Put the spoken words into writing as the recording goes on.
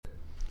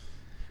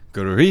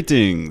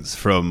Greetings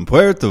from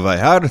Puerto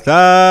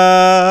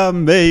Vallarta,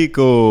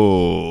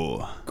 Mexico.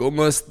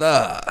 ¿Cómo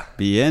está?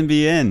 Bien,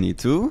 bien. ¿Y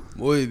tú?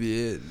 Muy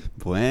bien.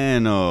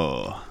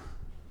 Bueno.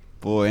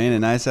 Boy, ain't it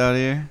nice out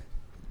here?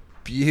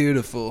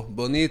 Beautiful.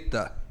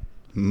 Bonita.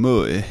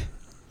 Muy.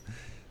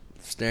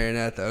 Staring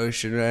at the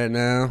ocean right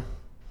now.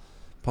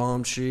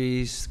 Palm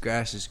trees.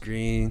 Grass is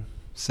green.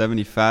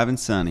 75 and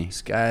sunny.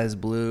 Sky is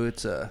blue.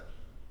 It's a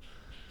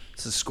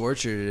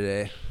scorcher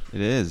today.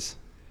 It is.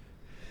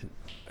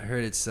 I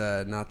heard it's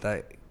not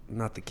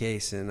the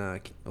case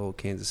in old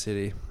Kansas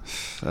City.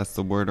 That's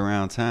the word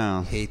around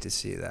town. Hate to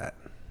see that.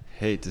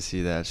 Hate to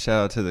see that.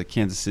 Shout out to the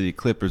Kansas City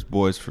Clippers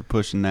boys for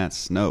pushing that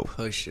snow.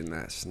 Pushing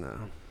that snow.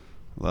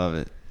 Love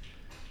it.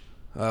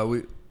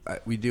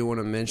 We do want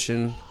to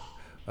mention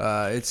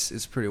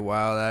it's pretty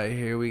wild out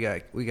here. We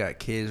got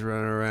kids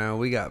running around.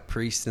 We got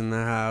priests in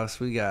the house.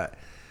 We got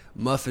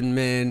muffin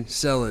men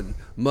selling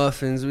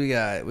muffins. We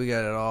got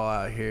it all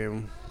out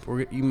here.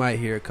 You might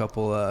hear a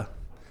couple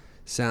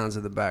sounds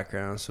in the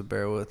background, so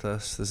bear with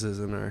us. This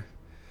isn't our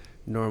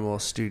normal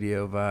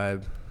studio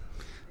vibe.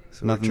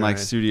 So Nothing like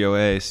Studio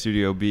A,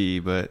 Studio B,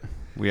 but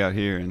we out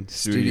here in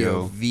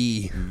Studio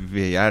V.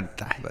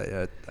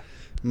 Vallarta.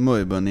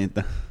 Muy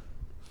bonita.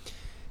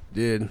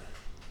 Dude,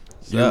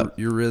 Yep.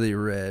 you're really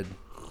red.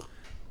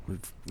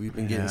 We've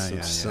been getting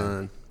some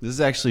sun. This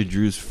is actually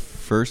Drew's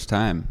first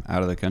time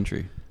out of the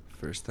country.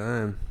 First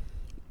time.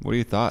 What are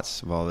your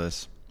thoughts of all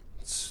this?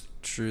 It's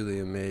truly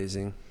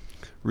amazing.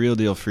 Real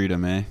deal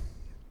freedom, eh?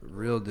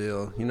 Real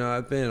deal. You know,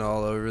 I've been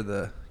all over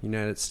the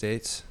United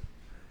States,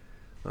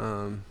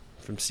 from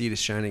sea to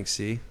shining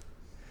sea.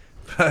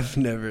 But I've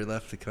never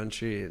left the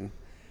country and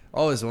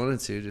always wanted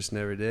to, just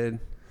never did.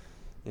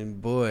 And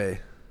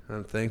boy,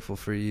 I'm thankful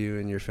for you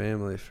and your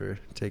family for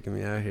taking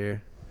me out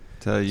here.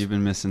 Tell you, you've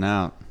been missing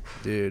out.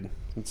 Dude,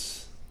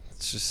 it's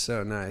just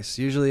so nice.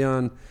 Usually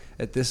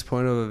at this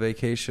point of a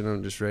vacation,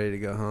 I'm just ready to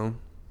go home.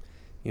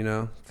 You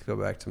know, to go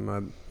back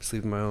to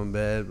sleep in my own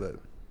bed, but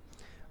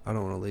I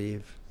don't want to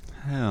leave.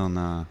 Hell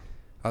nah.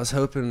 I was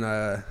hoping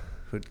I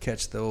would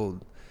catch the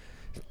old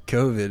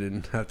COVID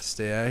and have to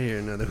stay out here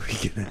another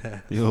week and a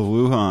half. The old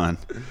Wuhan.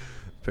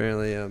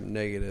 Apparently I'm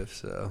negative,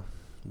 so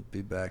I'll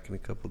be back in a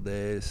couple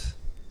days.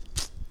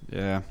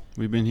 Yeah,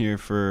 we've been here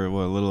for, a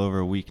little over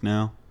a week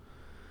now?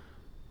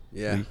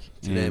 Yeah,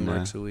 today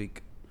marks a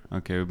week.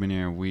 Okay, we've been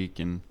here a week,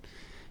 and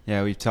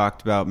yeah, we've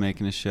talked about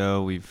making a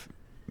show. We've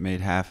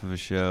made half of a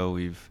show.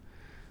 We've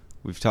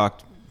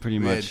talked pretty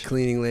We much. had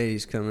cleaning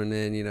ladies coming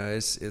in. You know,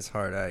 it's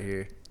hard out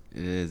here.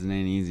 It is. It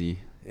ain't easy.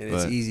 And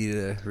it's easy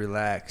to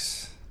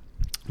relax.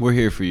 We're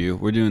here for you.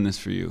 We're doing this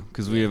for you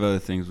because we have other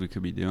things we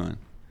could be doing.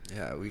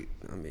 Yeah,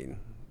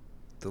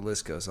 the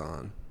list goes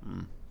on.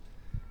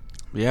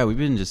 Yeah, we've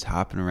been just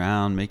hopping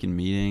around, making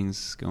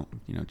meetings,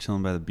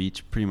 chilling by the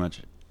beach pretty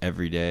much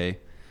every day,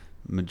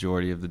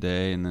 majority of the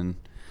day, and then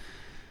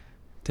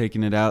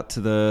taking it out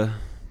to the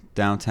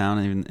downtown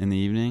in the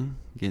evening,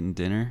 getting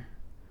dinner.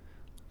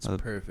 It's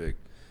perfect.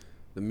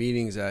 The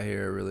meetings out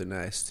here are really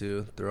nice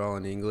too. They're all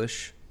in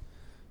English.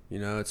 You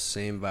know, it's the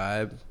same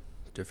vibe,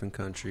 different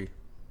country.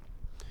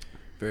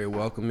 Very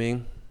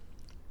welcoming.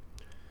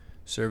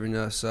 Serving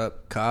us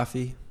up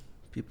coffee.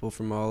 People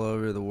from all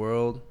over the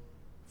world,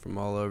 from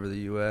all over the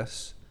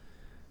U.S.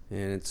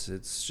 And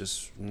it's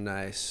just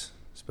nice,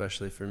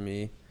 especially for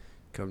me.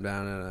 Come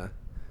down in a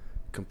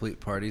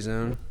complete party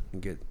zone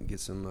and get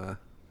some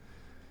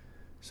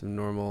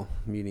normal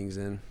meetings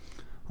in.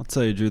 I'll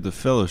tell you, Drew, the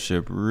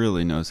fellowship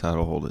really knows how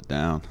to hold it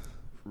down.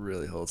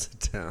 Really holds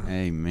it down.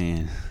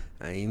 Amen.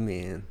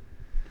 Amen.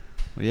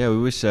 Well, yeah, we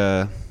wish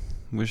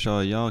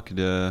all y'all could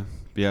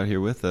be out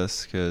here with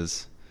us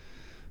because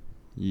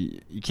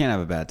you can't have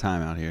a bad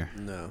time out here.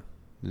 No.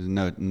 There's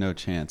no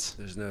chance.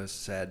 There's no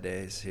sad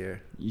days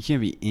here. You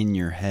can't be in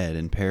your head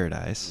in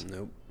paradise.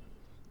 Nope.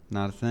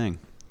 Not a thing.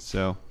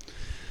 So,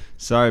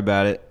 sorry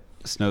about it,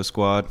 Snow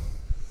Squad.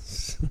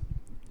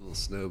 Little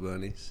snow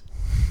bunnies.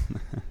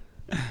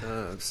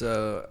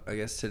 So I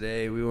guess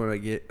today we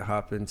want to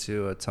hop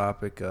into a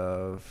topic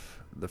of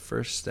the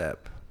first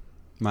step.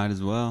 Might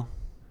as well.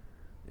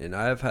 And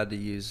I've had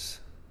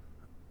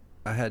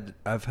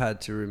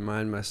to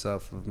remind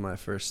myself of my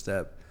first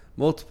step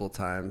multiple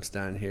times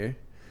down here,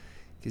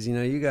 because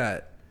you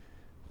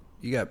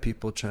got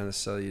people trying to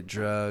sell you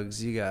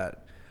drugs. You got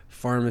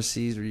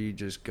pharmacies where you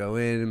just go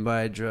in and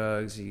buy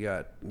drugs. You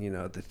got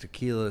the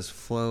tequila's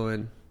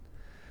flowing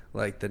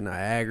like the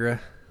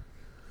Niagara.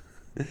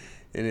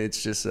 And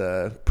it's just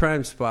a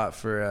prime spot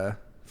for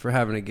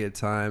having a good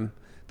time,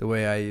 the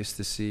way I used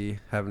to see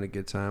having a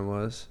good time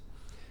was.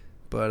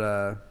 But,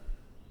 I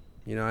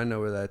know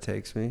where that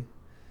takes me.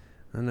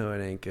 I know it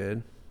ain't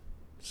good.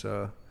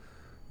 So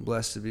I'm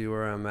blessed to be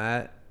where I'm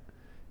at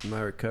in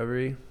my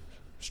recovery,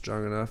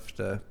 strong enough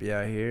to be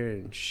out here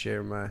and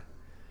share my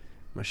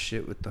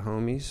shit with the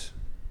homies.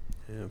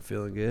 And I'm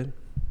feeling good.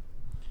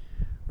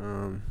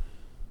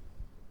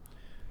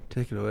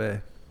 Take it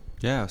away.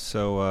 Yeah,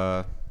 so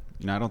I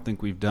don't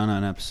think we've done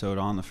an episode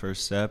on the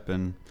first step,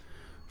 and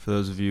for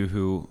those of you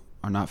who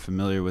are not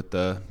familiar with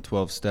the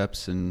 12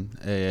 steps in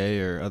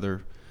AA or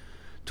other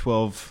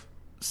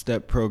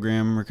 12-step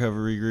program,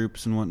 recovery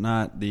groups and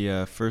whatnot,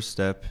 the first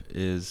step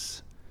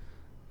is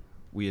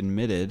we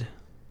admitted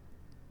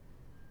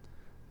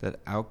we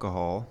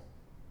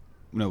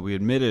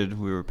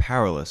were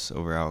powerless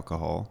over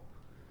alcohol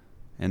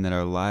and that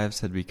our lives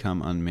had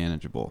become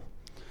unmanageable.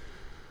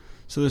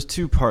 So there's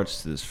two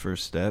parts to this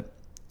first step,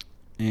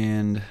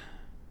 and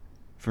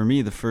for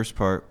me, the first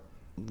part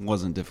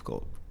wasn't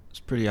difficult. It's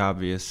pretty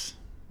obvious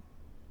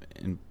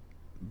and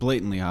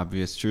blatantly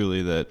obvious,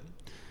 truly, that,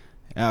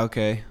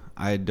 okay,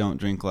 I don't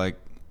drink like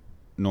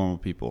normal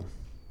people.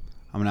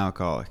 I'm an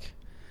alcoholic.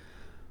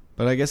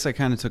 But I guess I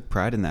kind of took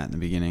pride in that in the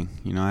beginning.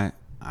 You know,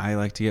 I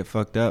like to get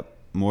fucked up,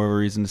 more of a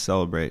reason to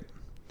celebrate.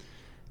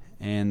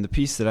 And the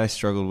piece that I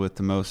struggled with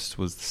the most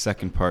was the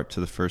second part to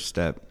the first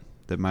step,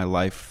 that my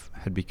life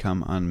had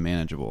become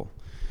unmanageable.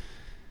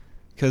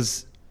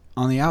 Because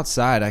on the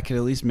outside, I could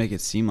at least make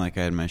it seem like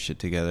I had my shit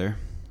together.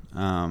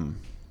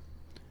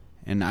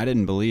 And I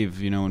didn't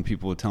believe, you know, when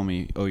people would tell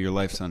me, oh, your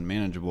life's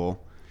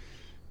unmanageable.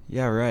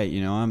 Yeah, right.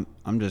 You know,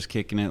 I'm just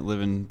kicking it,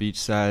 living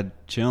beachside,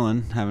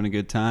 chilling, having a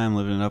good time,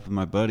 living it up with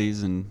my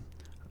buddies. And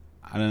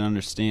I didn't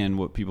understand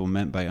what people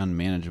meant by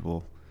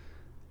unmanageable.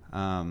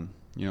 You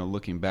know,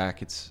 looking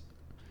back, it's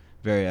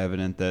very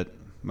evident that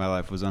my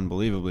life was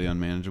unbelievably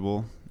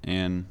unmanageable.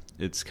 And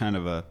it's kind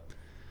of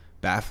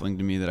baffling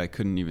to me that I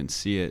couldn't even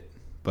see it.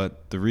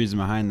 But the reason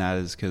behind that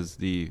is because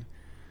the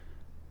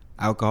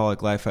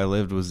alcoholic life I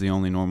lived was the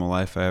only normal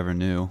life I ever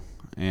knew.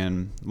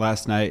 And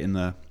last night in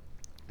the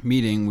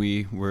meeting,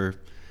 it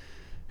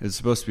was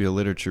supposed to be a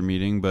literature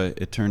meeting,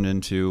 but it turned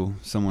into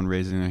someone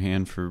raising their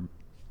hand for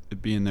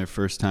it being their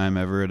first time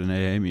ever at an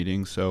AA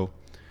meeting. So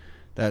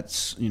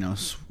that's, you know,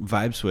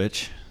 vibe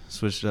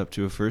switched it up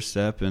to a first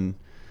step. And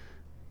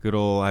good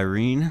old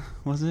Irene,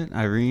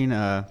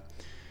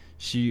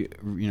 she,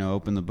 you know,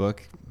 opened the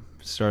book,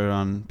 started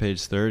on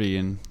page 30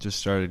 and just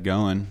started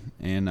going.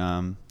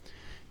 And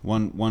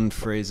one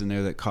phrase in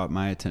there that caught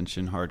my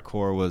attention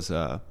hardcore was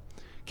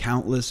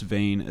countless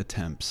vain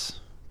attempts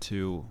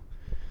to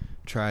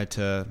try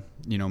to,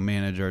 you know,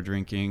 manage our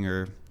drinking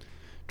or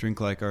drink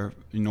like our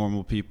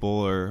normal people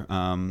or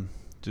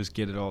just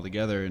get it all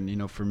together. And, you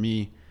know, for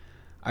me,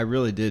 I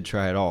really did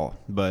try it all,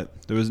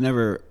 but there was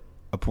never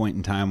a point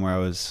in time where I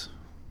was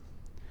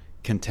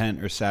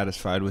content or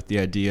satisfied with the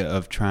idea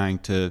of trying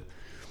to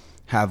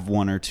have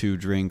one or two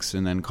drinks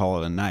and then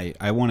call it a night.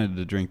 I wanted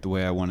to drink the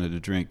way I wanted to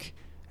drink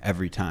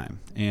every time.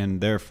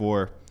 And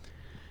therefore,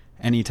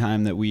 any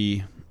time that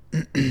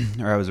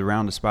I was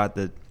around a spot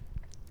that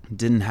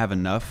didn't have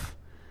enough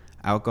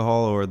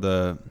alcohol or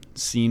the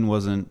scene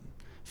wasn't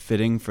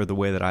fitting for the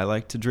way that I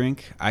like to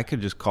drink, I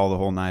could just call the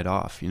whole night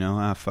off. You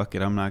know, fuck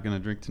it, I'm not going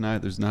to drink tonight.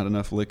 There's not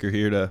enough liquor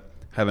here to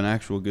have an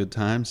actual good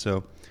time,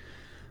 so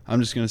I'm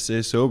just going to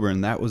stay sober.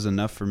 And that was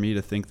enough for me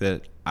to think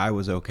that I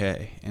was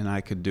okay and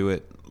I could do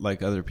it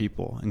like other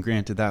people. And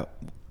granted,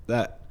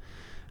 that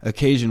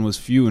occasion was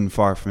few and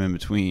far from in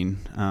between.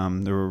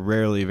 There were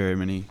rarely very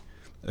many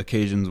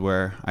occasions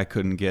where I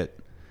couldn't get,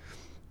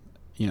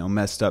 you know,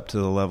 messed up to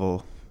the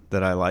level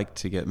that I liked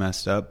to get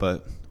messed up.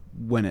 But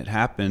when it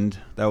happened,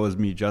 that was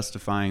me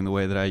justifying the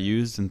way that I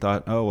used and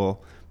thought, oh,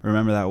 well,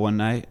 remember that one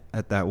night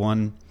at that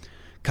one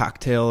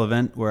cocktail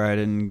event where I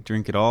didn't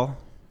drink at all?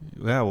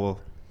 Yeah, well,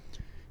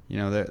 you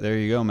know, there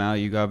you go, Mal.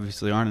 You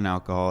obviously aren't an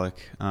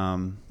alcoholic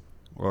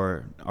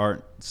or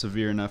aren't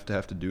severe enough to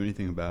have to do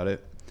anything about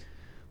it.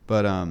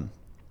 But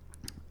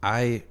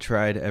I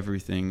tried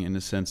everything in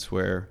a sense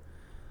where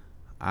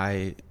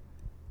I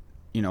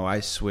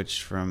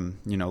switched from,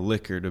 you know,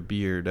 liquor to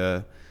beer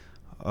to,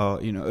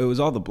 you know, it was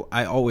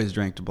I always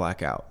drank to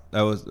black out.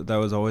 That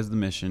was always the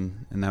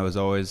mission, and that was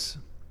always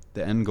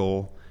the end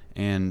goal.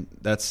 And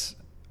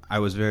I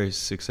was very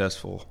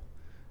successful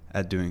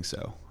at doing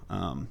so.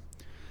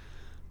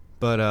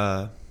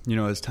 But you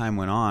know, as time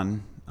went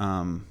on,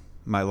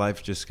 my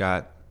life just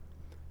got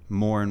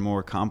more and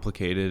more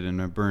complicated,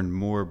 and I burned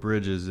more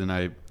bridges, and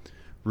I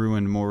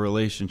ruined more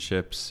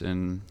relationships,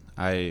 and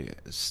I,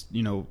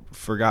 you know,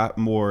 forgot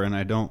more, and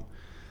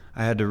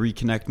I had to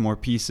reconnect more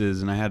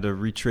pieces, and I had to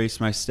retrace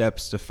my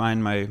steps to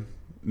find my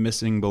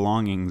missing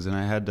belongings, and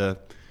I had to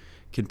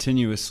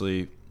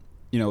continuously,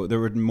 you know, there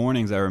were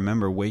mornings I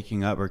remember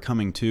waking up or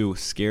coming to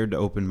scared to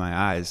open my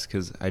eyes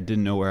because I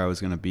didn't know where I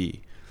was going to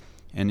be.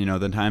 And, you know,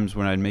 the times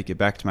when I'd make it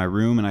back to my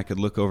room and I could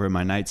look over at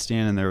my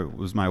nightstand and there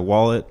was my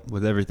wallet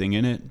with everything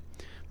in it,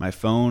 my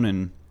phone,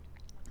 and,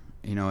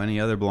 you know, any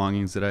other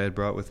belongings that I had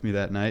brought with me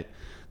that night.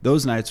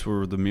 Those nights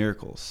were the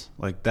miracles.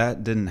 Like,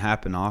 that didn't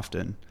happen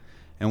often.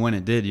 And when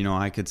it did, you know,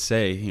 I could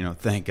say, you know,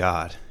 thank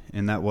God.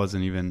 And that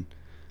wasn't even,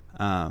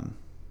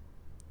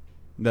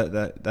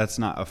 that's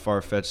not a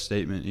far-fetched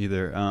statement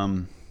either.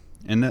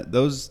 And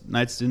those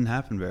nights didn't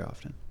happen very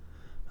often.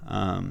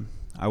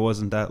 I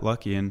wasn't that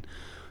lucky. And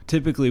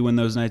typically when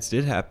those nights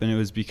did happen, it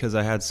was because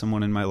I had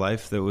someone in my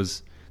life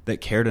that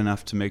cared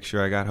enough to make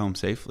sure I got home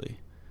safely.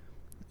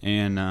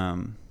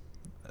 And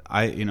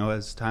you know,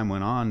 as time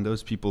went on,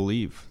 those people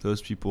leave.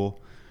 Those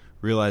people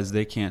realize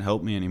they can't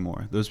help me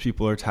anymore. Those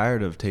people are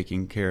tired of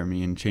taking care of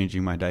me and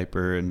changing my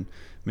diaper and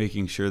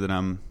making sure that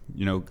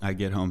I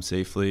get home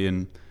safely.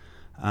 And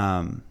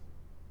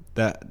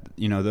that,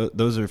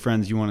 those are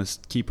friends you want to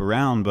keep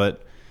around.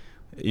 But,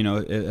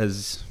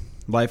 as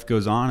life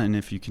goes on, and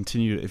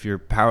if you're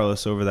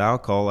powerless over the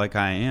alcohol like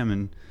I am,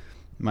 and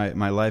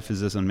my life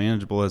is as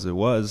unmanageable as it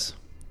was,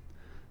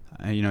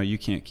 you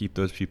can't keep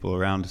those people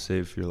around to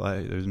save your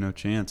life. There's no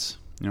chance.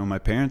 My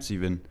parents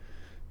even,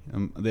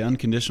 the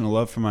unconditional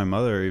love for my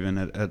mother, even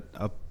at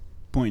a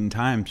point in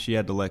time, she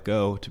had to let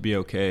go to be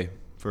okay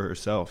for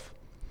herself,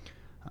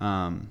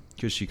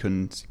 because she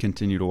couldn't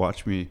continue to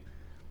watch me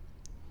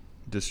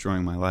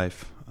destroying my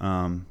life.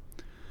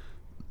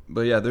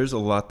 But yeah, there's a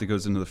lot that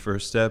goes into the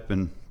first step,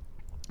 and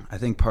I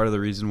think part of the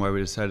reason why we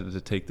decided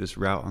to take this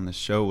route on this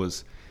show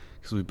was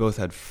because we both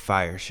had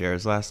fire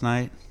shares last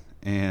night,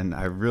 and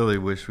I really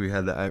wish we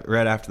had that.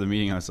 Right after the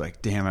meeting, I was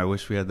like, damn, I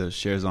wish we had those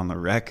shares on the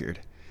record.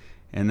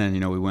 And then,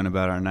 we went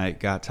about our night,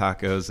 got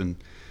tacos, and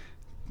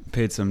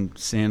paid some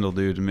sandal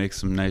dude to make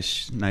some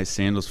nice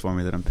sandals for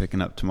me that I'm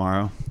picking up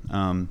tomorrow.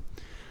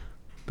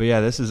 But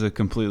yeah, this is a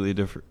completely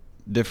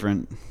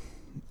different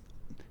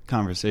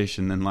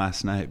conversation than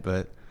last night,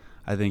 but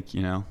I think,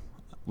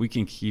 we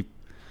can keep.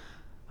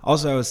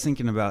 Also, I was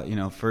thinking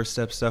about, first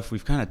step stuff.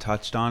 We've kind of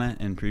touched on it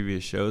in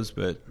previous shows,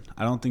 but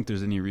I don't think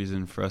there's any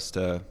reason for us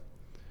to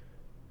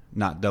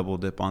not double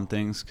dip on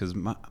things, because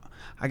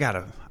I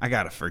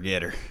gotta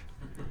forget her.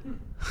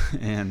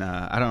 And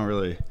I don't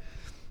really,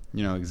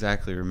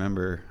 exactly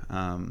remember.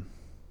 And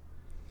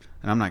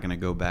I'm not going to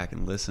go back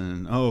and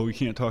listen. Oh, we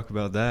can't talk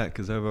about that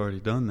because I've already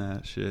done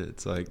that shit.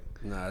 It's like.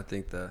 No, I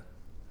think the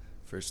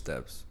first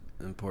step's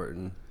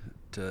important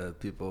to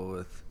people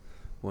with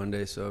 1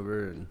 day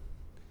sober and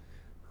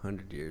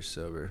 100 years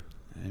sober.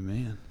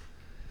 Amen.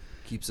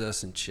 Keeps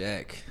us in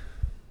check.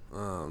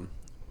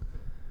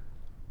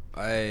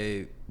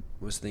 I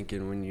was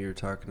thinking when you were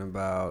talking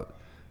about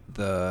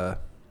the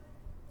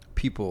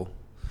people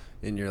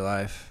in your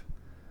life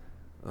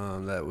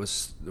that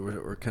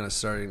were kind of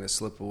starting to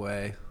slip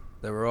away.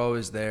 They were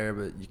always there,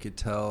 but you could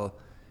tell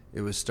it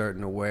was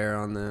starting to wear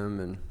on them,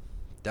 and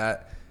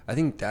I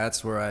think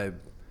that's where I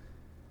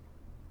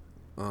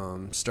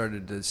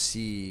started to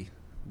see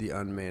the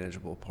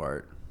unmanageable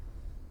part.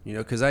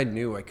 Because I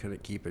knew I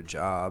couldn't keep a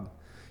job.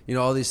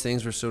 All these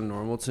things were so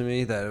normal to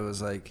me that it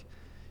was like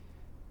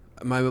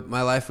my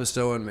life was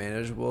so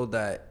unmanageable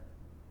that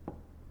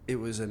it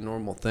was a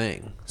normal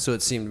thing. So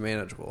it seemed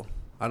manageable.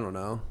 I don't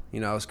know.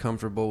 I was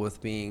comfortable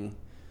with being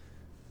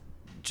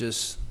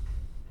just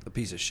a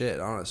piece of shit,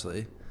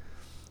 honestly.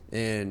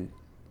 And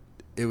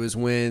it was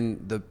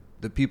when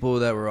the people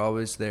that were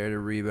always there to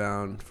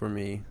rebound for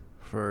me,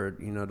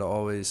 to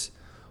always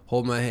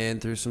hold my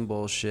hand through some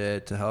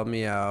bullshit, to help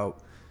me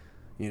out,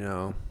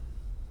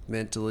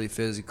 mentally,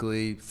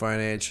 physically,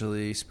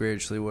 financially,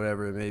 spiritually,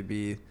 whatever it may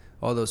be.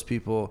 All those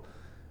people,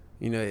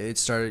 it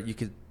started,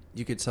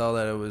 you could tell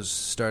that it was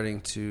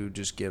starting to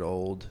just get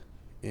old,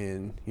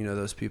 and,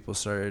 those people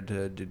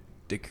started to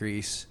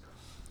decrease.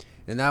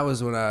 And that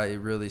was when I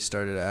really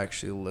started to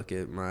actually look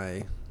at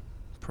my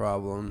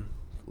problem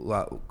a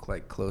lot,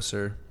 like,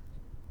 closer.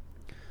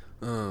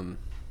 'Cause,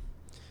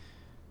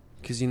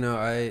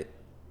 I,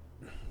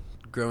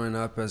 growing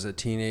up as a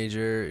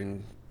teenager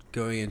and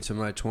going into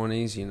my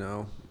 20s,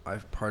 I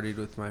partied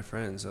with my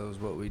friends. That was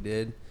what we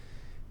did.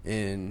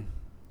 And,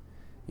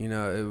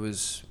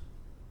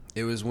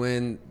 it was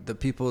when the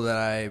people that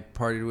I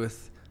partied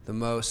with the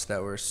most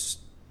that were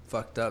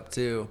fucked up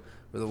too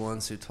were the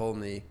ones who told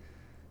me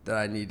that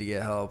I need to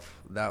get help.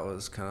 That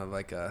was kind of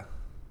like a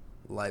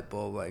light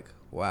bulb, like,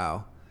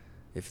 wow,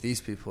 if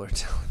these people are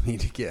telling me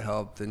to get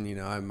help, then,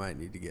 I might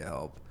need to get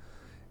help.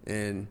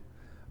 And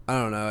I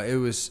don't know, it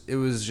was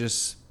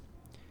just,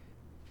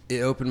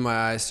 it opened my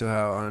eyes to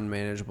how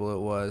unmanageable it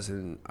was,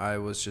 and I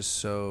was just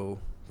so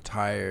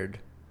tired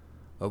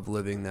of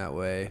living that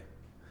way.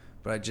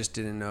 But I just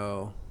didn't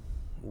know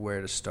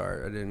where to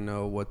start. I didn't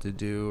know what to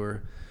do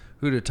or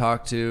who to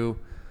talk to.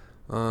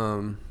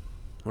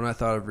 When I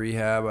thought of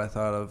rehab, I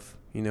thought of,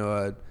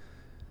 an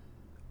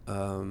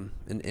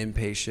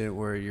inpatient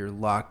where you're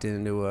locked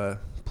into a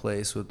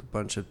place with a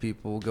bunch of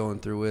people going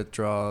through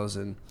withdrawals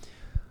and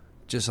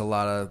just a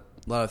lot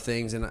of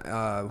things. And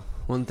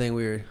one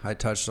thing I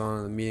touched on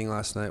in the meeting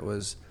last night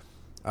was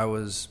I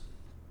was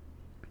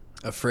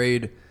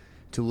afraid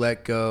to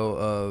let go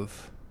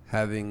of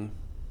having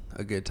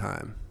a good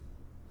time,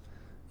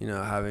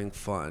 having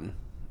fun,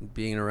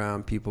 being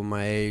around people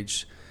my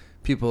age,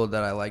 people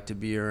that I like to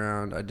be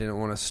around. I didn't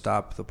want to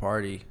stop the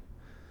party.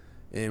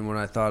 And when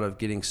I thought of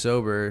getting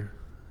sober,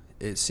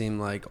 it seemed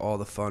like all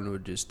the fun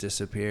would just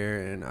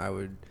disappear and I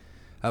would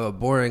have a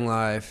boring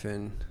life.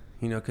 And,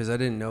 because I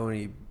didn't know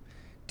any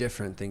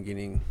different than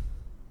getting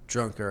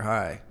drunk or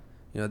high.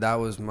 That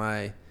was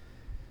my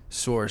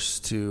source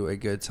to a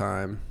good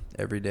time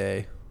every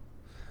day.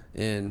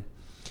 And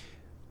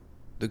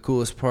the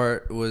coolest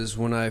part was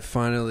when I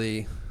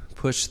finally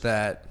pushed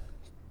that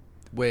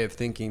way of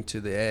thinking to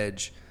the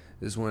edge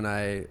is when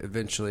I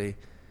eventually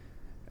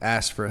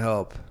asked for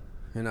help.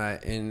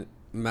 And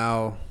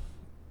Mal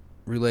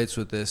relates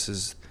with this,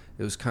 is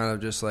it was kind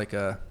of just like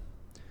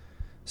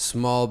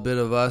small bit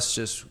of us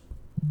just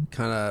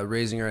kind of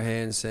raising our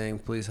hands saying,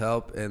 please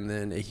help. And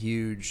then a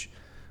huge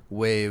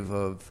wave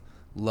of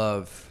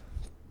love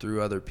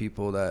through other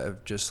people that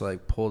have just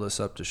like pulled us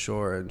up to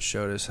shore and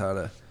showed us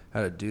how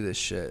to do this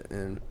shit.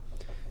 And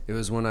it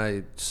was when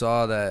I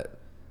saw that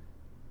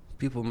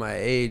people my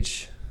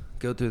age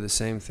go through the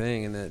same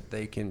thing and that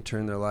they can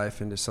turn their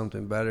life into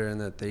something better and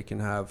that they can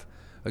have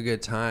a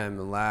good time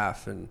and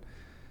laugh and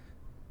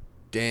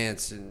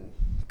dance and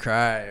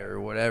cry or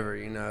whatever,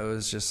 you know. It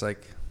was just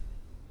like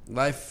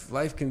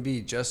life can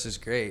be just as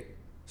great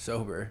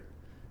sober.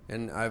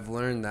 And I've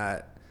learned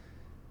that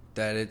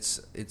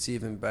it's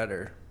even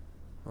better,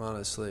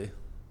 honestly.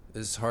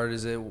 As hard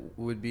as it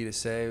would be to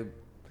say, you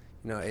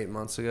know, 8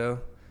 months ago,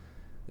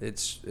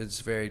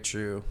 it's very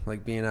true.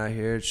 Like being out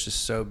here, it's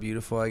just so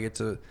beautiful. I get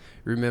to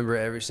remember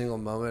every single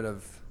moment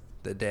of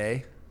the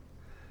day.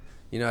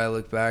 You know, I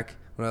look back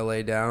when I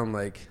lay down,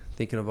 like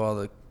thinking of all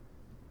the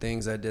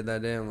things I did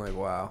that day. I'm like,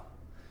 wow.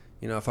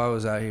 You know, if I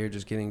was out here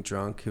just getting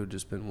drunk, it would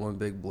just been one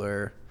big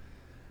blur.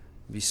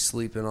 Be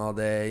sleeping all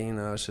day. You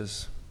know, it's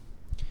just,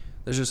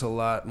 there's just a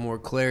lot more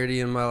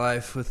clarity in my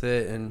life with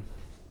it, and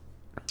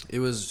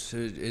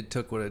it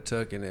took what it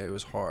took, and it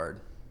was hard.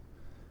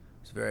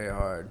 It's very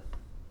hard.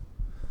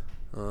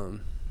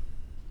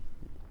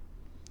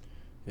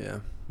 Yeah.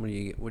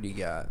 What do you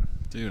got?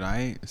 Dude,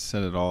 I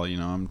said it all. You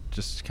know, I'm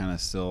just kind of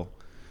still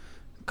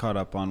caught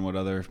up on what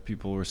other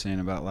people were saying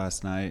about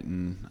last night,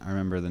 and I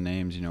remember the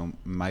names. You know,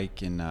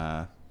 Mike and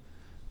I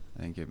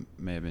think it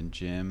may have been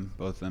Jim.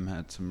 Both of them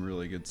had some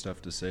really good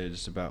stuff to say,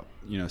 just about,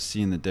 you know,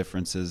 seeing the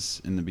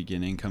differences in the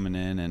beginning coming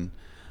in, and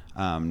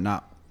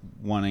not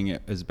wanting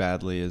it as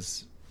badly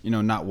as, you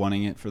know, not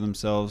wanting it for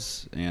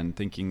themselves and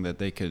thinking that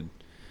they could,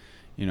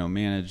 you know,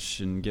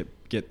 manage and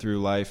get through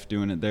life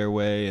doing it their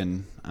way.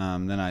 And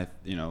then I,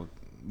 you know,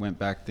 went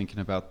back thinking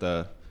about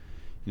the,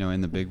 you know,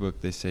 in the big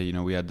book they say, you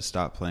know, we had to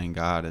stop playing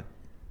God.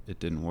 It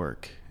didn't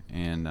work,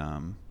 and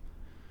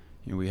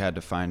you know, we had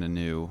to find a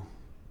new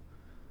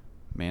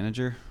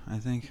manager, I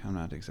think. I'm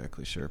not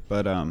exactly sure,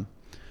 but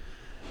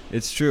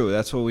it's true.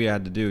 That's what we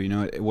had to do. You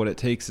know, what it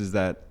takes is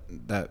that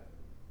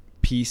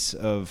piece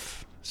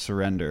of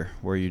surrender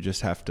where you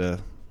just have to,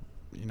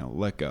 you know,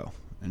 let go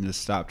and just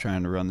stop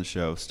trying to run the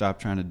show, stop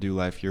trying to do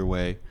life your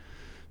way,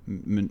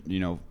 you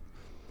know,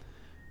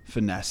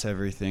 finesse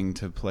everything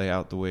to play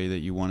out the way that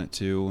you want it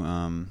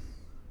to,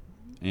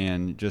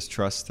 and just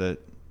trust that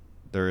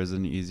there's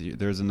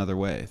another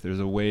way. There's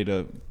a way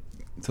to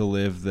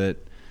live that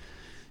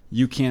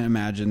you can't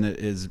imagine, that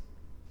is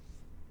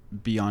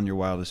beyond your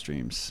wildest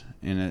dreams.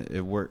 And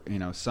it worked, you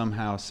know,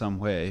 somehow, some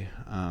way,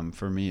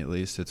 for me at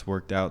least, it's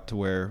worked out to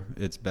where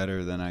it's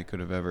better than I could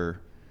have ever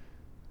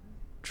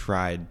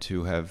tried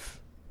to have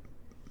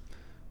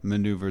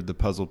maneuvered the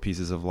puzzle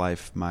pieces of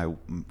life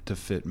to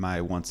fit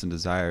my wants and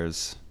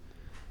desires,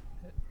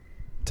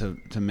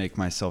 to make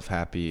myself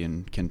happy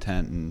and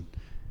content.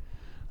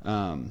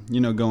 And you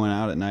know, going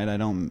out at night, I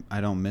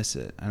don't miss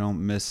it. I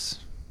don't miss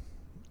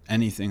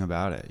anything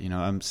about it. You know,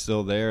 I'm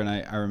still there, and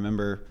I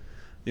remember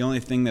the only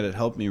thing that had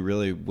helped me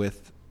really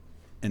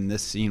in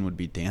this scene would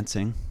be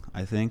dancing,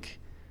 I think,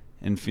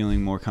 and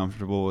feeling more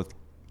comfortable with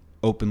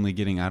openly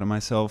getting out of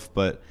myself.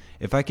 But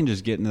if I can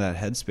just get into that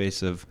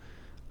headspace of,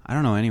 I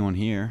don't know anyone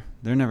here,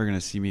 they're never going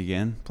to see me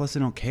again, plus I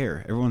don't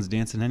care, everyone's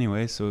dancing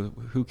anyway, so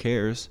who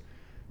cares?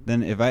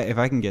 Then if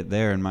I can get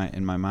there in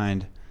my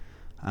mind,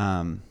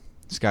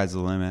 sky's the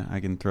limit.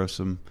 I can throw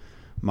some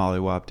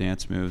mollywop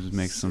dance moves,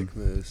 make some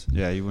moves.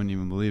 Yeah, you wouldn't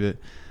even believe it.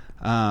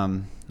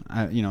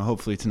 You know,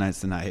 hopefully tonight's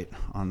the night.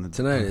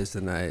 Tonight is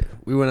the night.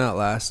 We went out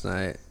last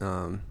night,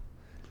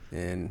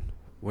 and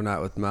went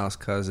out with Mouse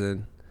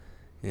Cousin,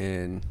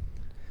 and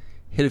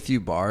hit a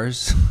few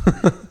bars.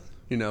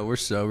 You know, we're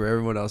sober.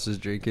 Everyone else is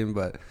drinking,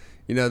 but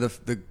you know,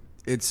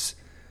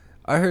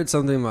 I heard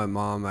something my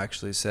mom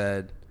actually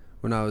said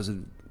when I was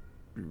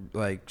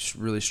like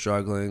really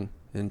struggling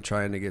and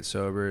trying to get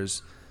sober.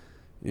 Is,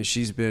 you know,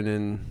 she's been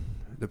in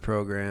the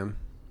program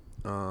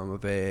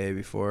of AA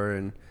before,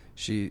 and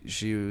she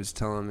was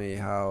telling me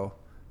how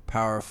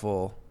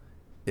powerful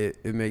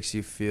it makes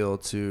you feel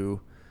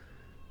to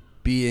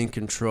be in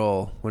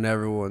control when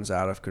everyone's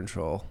out of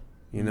control,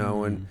 you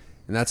know. And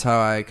that's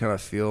how I kind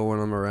of feel when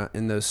I'm around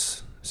in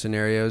those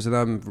scenarios. And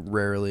I'm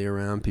rarely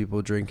around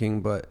people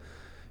drinking, but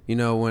you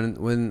know,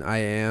 when I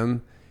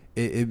am,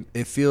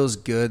 it feels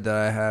good that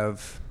I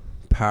have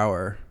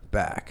power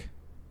back,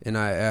 and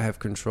I have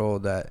control,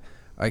 that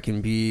I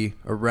can be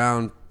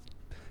around,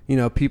 you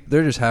know, people.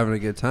 They're just having a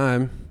good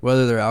time,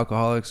 whether they're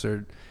alcoholics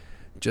or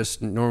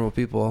just normal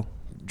people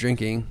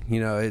drinking. You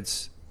know,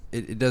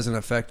 it doesn't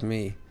affect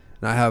me,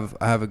 and I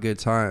have a good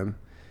time.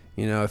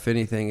 You know, if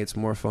anything, it's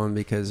more fun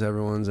because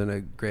everyone's in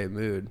a great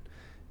mood.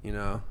 You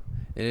know,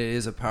 it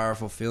is a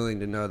powerful feeling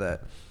to know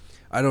that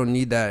I don't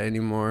need that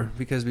anymore,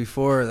 because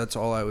before, that's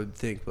all I would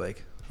think,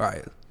 like, all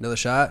right, another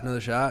shot,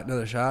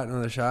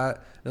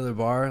 another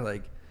bar.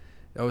 Like,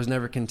 I was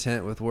never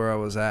content with where I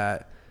was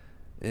at.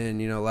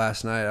 And, you know,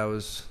 last night I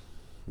was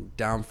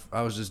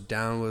just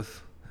down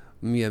with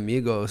mi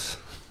amigos.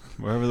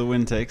 Wherever the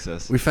wind takes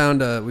us. We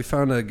found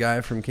a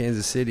guy from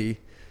Kansas City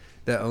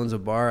that owns a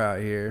bar out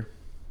here,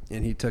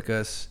 and he took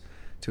us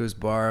to his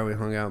bar. We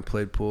hung out and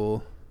played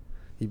pool.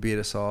 He beat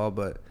us all,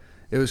 but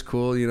it was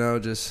cool, you know,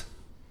 just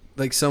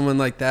like someone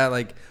like that.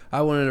 Like,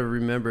 I wouldn't have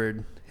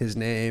remembered his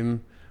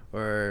name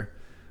or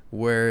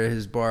where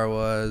his bar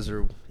was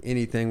or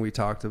anything we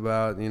talked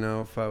about, you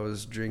know, if I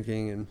was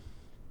drinking. And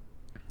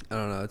I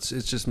don't know, it's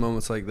just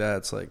moments like that.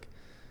 It's like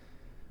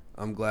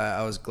I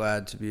was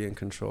glad to be in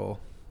control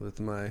with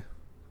my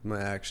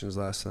actions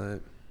last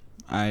night.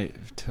 I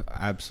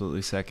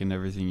absolutely second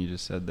everything you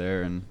just said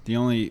there. And the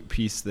only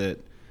piece that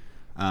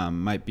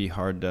might be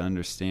hard to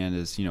understand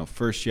is, you know,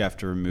 first you have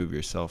to remove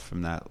yourself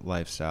from that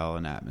lifestyle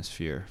and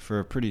atmosphere for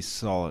a pretty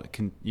solid,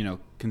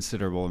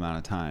 considerable amount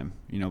of time.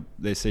 You know,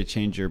 they say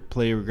change your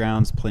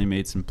playgrounds,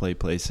 playmates, and play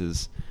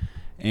places.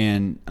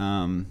 And,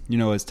 you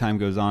know, as time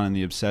goes on and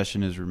the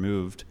obsession is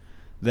removed,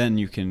 then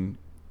you can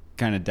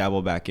kind of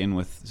dabble back in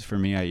with, for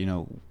me, I, you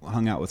know,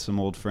 hung out with some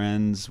old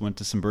friends, went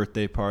to some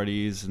birthday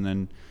parties, and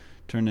then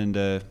turned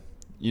into,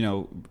 you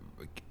know,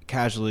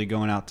 casually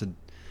going out to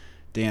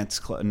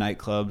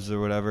nightclubs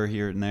or whatever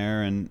here and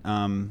there.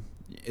 And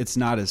it's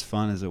not as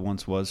fun as it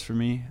once was for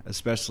me,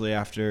 especially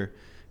after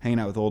hanging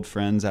out with old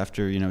friends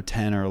after, you know,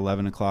 10 or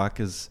 11 o'clock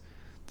as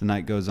the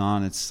night goes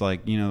on. It's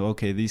like, you know,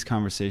 okay, these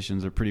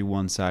conversations are pretty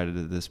one-sided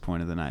at this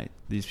point of the night.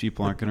 These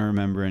people aren't going to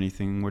remember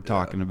anything we're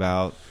talking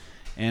about.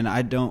 And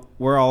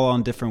we're all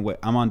on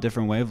I'm on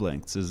different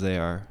wavelengths as they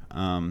are.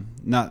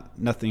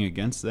 Nothing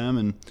against them,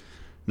 and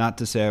not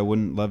to say I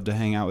wouldn't love to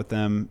hang out with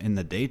them in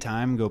the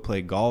daytime, go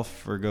play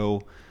golf or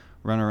go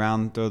run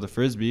around and throw the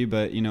Frisbee,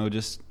 but, you know,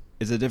 just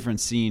it's a different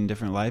scene,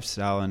 different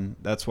lifestyle, and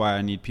that's why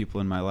I need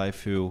people in my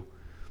life who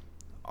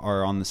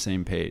are on the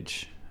same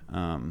page.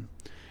 And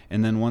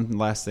then one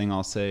last thing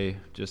I'll say,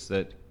 just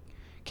that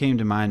came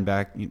to mind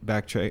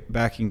backtrack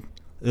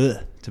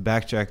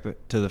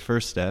to the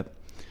first step,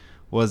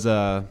 was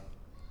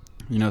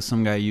you know,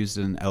 some guy used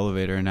an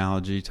elevator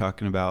analogy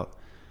talking about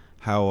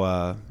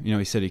how you know,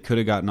 he said he could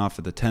have gotten off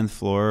at the 10th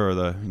floor or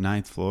the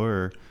 9th floor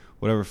or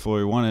whatever floor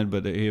he wanted,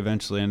 but he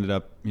eventually ended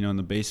up, you know, in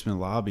the basement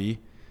lobby,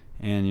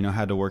 and, you know,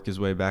 had to work his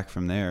way back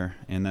from there.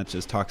 And that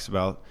just talks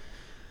about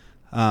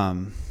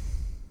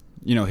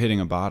you know, hitting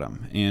a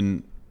bottom.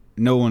 And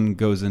no one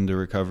goes into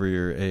recovery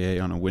or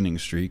AA on a winning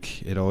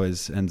streak. It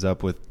always ends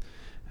up with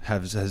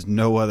has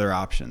no other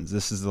options.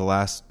 This is the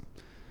last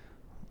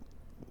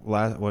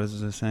what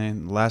is it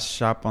saying? Last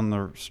shop on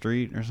the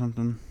street or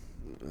something?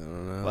 I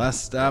don't know.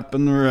 Last stop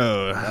in the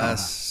road.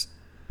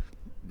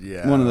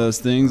 Yeah. One of those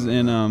things.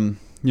 And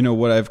you know,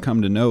 what I've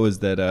come to know is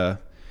that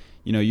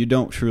you know, you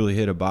don't truly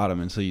hit a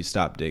bottom until you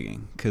stop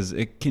digging, because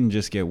it can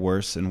just get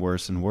worse and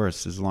worse and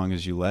worse as long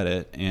as you let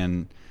it.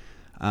 And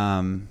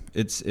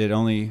it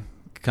only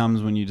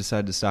comes when you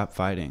decide to stop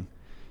fighting.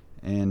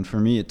 And for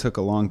me, it took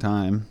a long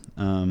time.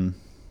 A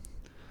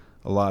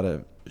lot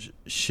of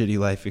shitty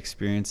life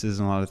experiences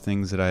and a lot of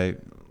things that I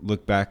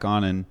look back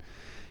on and,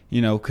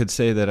 you know, could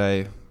say that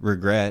I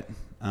regret.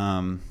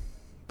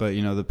 But,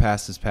 you know, the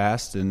past is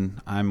past,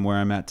 and I'm where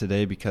I'm at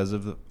today because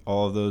of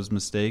all of those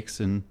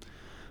mistakes, and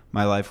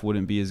my life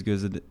wouldn't be as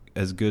good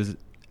as it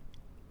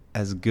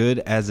is Get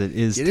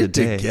today. Get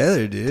it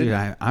together, dude.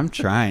 Dude, I'm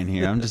trying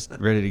here. I'm just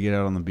ready to get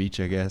out on the beach,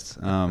 I guess.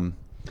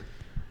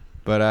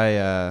 But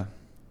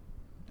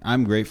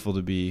I'm grateful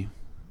to be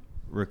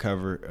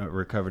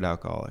recovered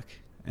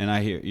alcoholic. And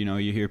I hear, you know,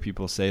 you hear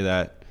people say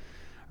that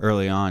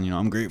early on, you know,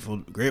 I'm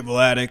grateful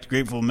addict,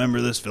 grateful member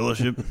of this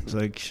fellowship. It's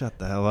like, shut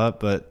the hell up.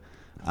 But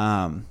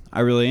I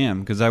really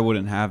am, because I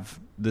wouldn't have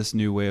this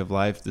new way of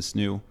life, this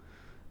new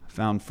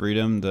found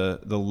freedom, the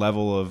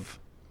level of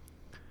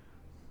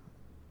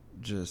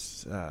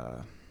just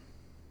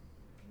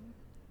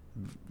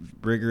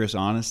rigorous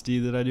honesty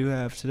that I do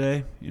have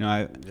today. You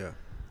know,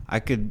 I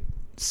could,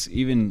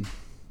 even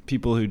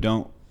people who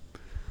don't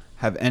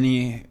have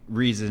any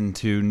reason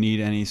to need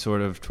any sort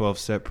of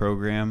 12-step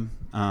program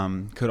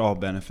could all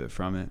benefit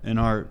from it. In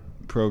our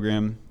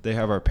program, they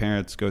have our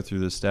parents go through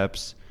the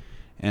steps,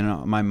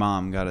 and my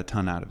mom got a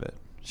ton out of it.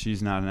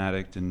 She's not an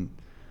addict and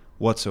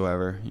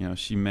whatsoever. You know,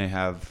 she may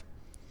have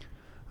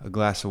a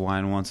glass of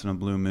wine once in a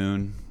blue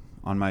moon.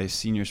 On my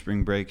senior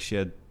spring break, she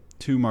had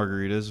 2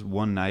 margaritas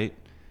one night,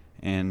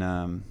 and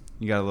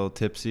you got a little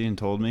tipsy and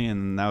told me,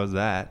 and that was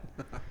that.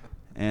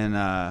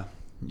 And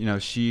you know,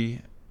 she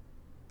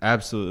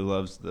absolutely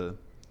loves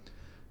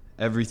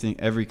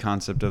every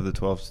concept of the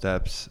 12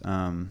 steps.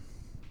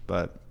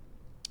 But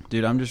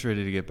dude, I'm just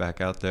ready to get back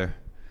out there.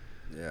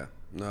 Yeah.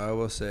 No, I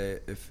will say,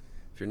 if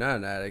you're not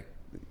an addict,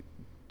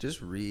 just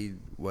read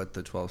what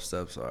the 12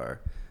 steps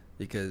are,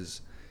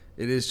 because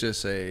it is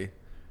just a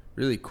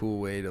really cool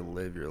way to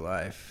live your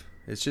life.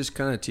 It just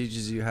kind of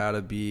teaches you how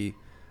to be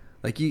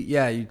like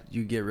you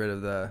get rid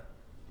of the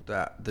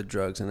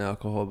drugs and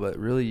alcohol, but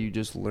really you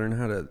just learn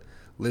how to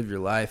live your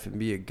life and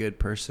be a good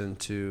person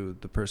to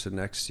the person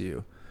next to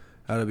you,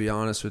 how to be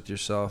honest with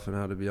yourself and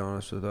how to be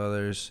honest with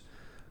others,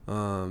 you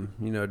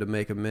know, to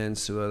make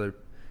amends to other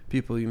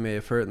people you may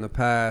have hurt in the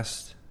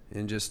past,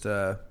 and just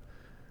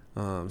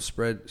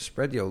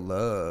Spread your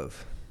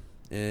love,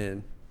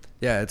 and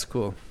yeah, it's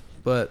cool.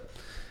 But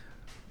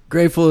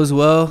grateful as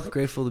well.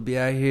 Grateful to be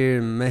out here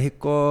in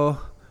Mexico.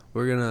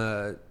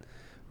 We're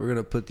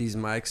gonna put these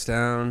mics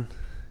down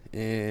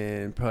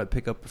and probably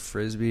pick up a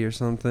frisbee or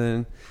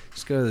something.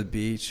 Just go to the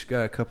beach.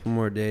 Got a couple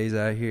more days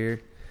out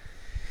here.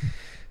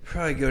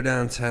 Probably go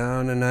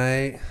downtown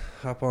tonight.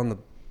 Hop on the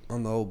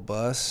old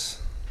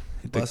bus.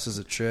 Bus is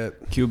a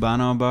trip.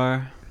 Cubano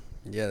bar.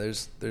 Yeah,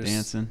 there's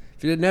Dancing.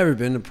 If you've never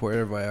been to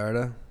Puerto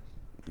Vallarta,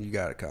 you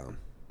gotta come.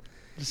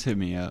 Just hit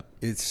me up.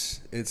 It's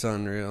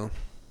unreal.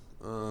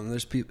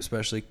 There's people,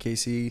 especially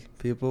KC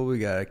people.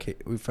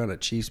 We found a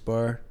Chiefs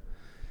bar.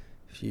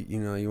 If you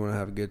want to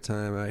have a good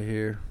time out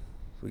here,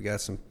 we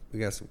got some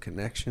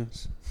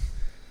connections.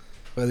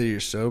 Whether you're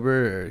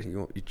sober or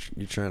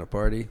you're trying to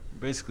party,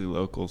 Basically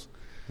locals.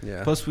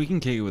 yeah. Plus, we can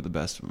kick it with the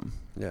best of them.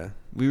 Yeah,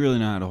 We really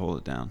know how to hold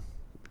it down.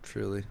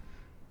 truly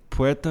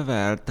Puerto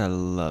Vallarta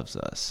loves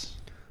us.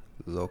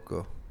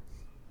 loco.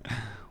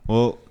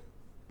 Well,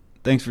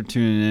 thanks for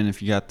tuning in. If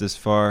you got this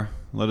far,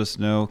 let us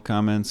know.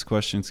 Comments,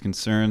 questions,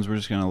 concerns. We're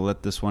just going to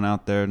let this one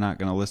out there. Not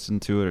going to listen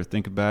to it or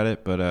think about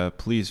it. But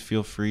please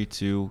feel free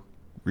to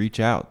reach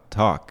out.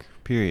 Talk.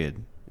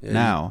 Period. Yeah,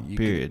 Now. you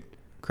Period.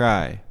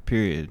 Cry.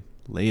 Period.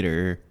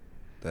 Later.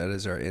 That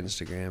is our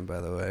Instagram, by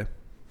the way.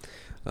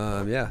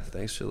 Yeah,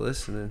 thanks for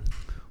listening.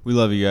 We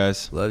love you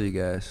guys. Love you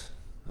guys.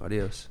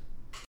 Adios.